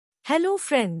Hello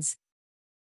friends.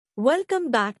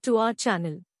 Welcome back to our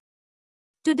channel.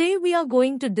 Today we are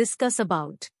going to discuss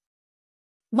about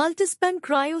Multispan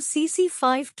CRYO CC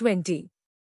 520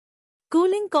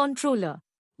 Cooling Controller.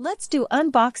 Let's do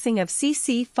unboxing of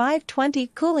CC 520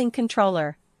 Cooling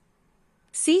Controller.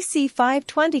 CC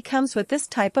 520 comes with this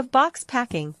type of box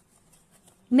packing.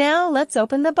 Now let's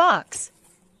open the box.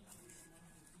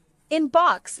 In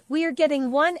box, we are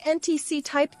getting one NTC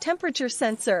type temperature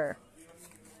sensor,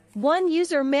 one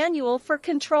user manual for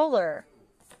controller,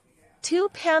 two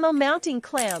panel mounting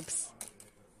clamps,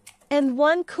 and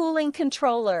one cooling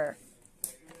controller.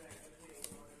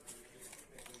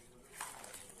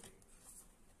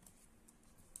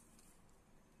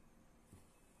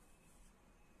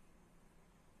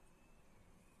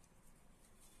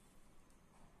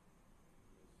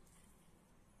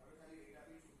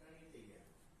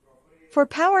 For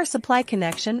power supply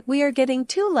connection, we are getting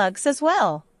two lugs as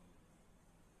well.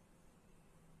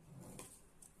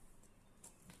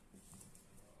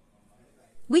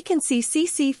 We can see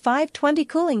CC 520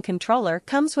 cooling controller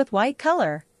comes with white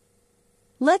color.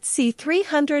 Let's see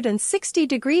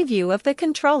 360-degree view of the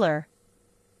controller.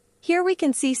 Here we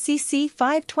can see CC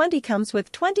 520 comes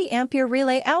with 20 ampere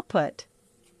relay output.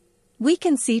 We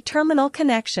can see terminal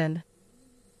connection.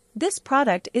 This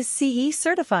product is CE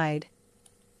certified.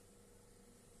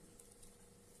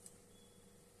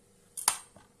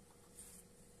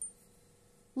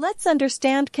 Let's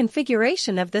understand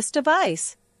configuration of this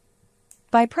device.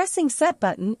 By pressing set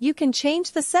button, you can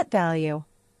change the set value.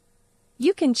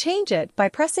 You can change it by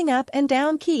pressing up and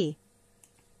down key.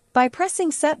 By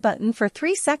pressing set button for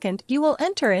 3 seconds, you will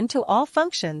enter into all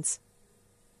functions.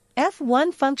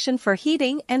 F1 function for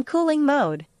heating and cooling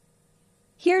mode.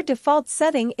 Here default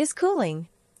setting is cooling.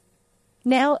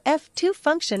 Now F2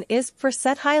 function is for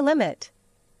set high limit.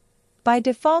 By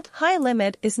default high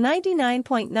limit is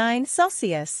 99.9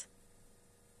 Celsius.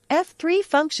 F3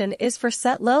 function is for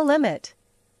set low limit.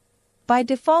 By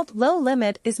default low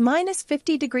limit is minus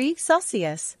 50 degrees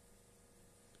Celsius.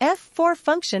 F4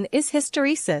 function is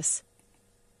hysteresis.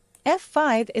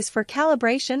 F5 is for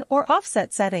calibration or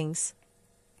offset settings.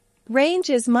 Range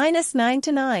is -9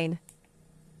 to 9.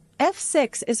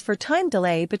 F6 is for time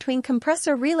delay between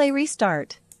compressor relay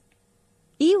restart.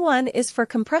 E1 is for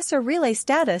compressor relay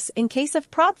status in case of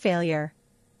prod failure.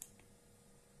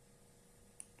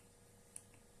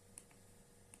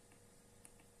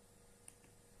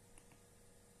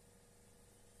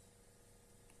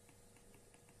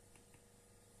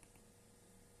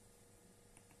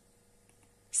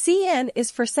 CN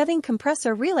is for setting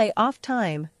compressor relay off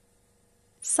time.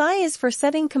 Psi is for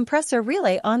setting compressor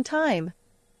relay on time.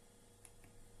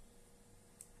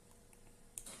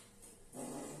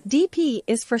 DP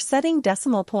is for setting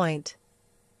decimal point.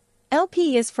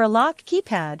 LP is for lock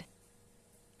keypad.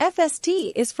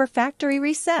 FST is for factory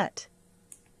reset.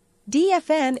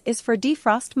 DFN is for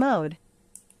defrost mode.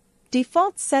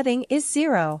 Default setting is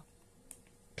 0.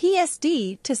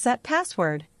 PSD to set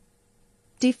password.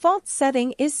 Default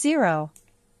setting is 0.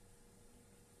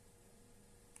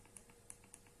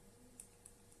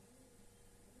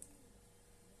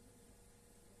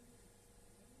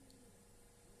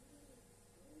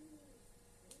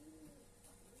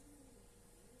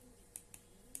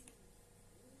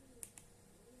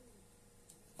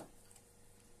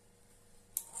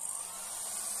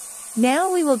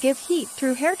 Now we will give heat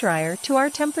through hairdryer to our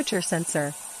temperature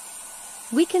sensor.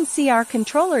 We can see our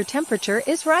controller temperature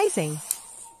is rising.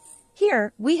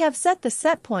 Here, we have set the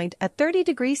set point at 30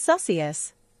 degrees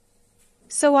Celsius.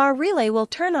 So our relay will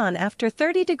turn on after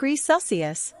 30 degrees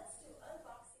Celsius.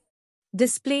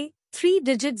 Display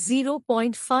 3-digit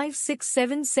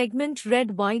 0.567 segment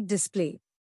red-white display.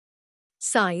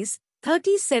 Size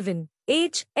 37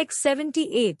 H x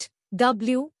 78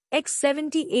 W x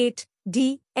 78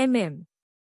 D mm.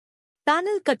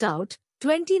 Panel cutout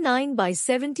 29 by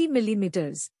 70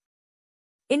 mm.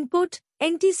 Input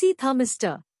NTC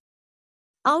thermistor.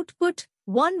 Output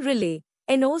 1 relay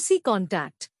NOC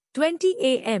contact 20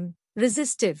 AM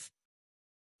resistive.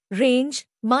 Range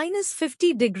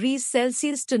 -50 degrees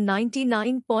Celsius to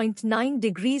 99.9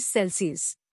 degrees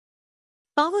Celsius.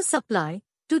 Power supply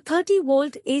to 30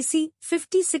 volt AC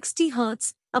 50-60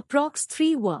 Hz approx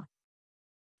 3 Wa.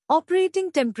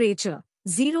 Operating temperature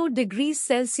 0 degrees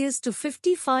Celsius to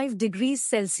 55 degrees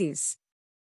Celsius.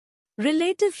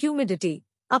 Relative humidity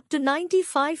up to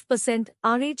 95%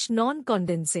 RH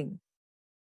non-condensing.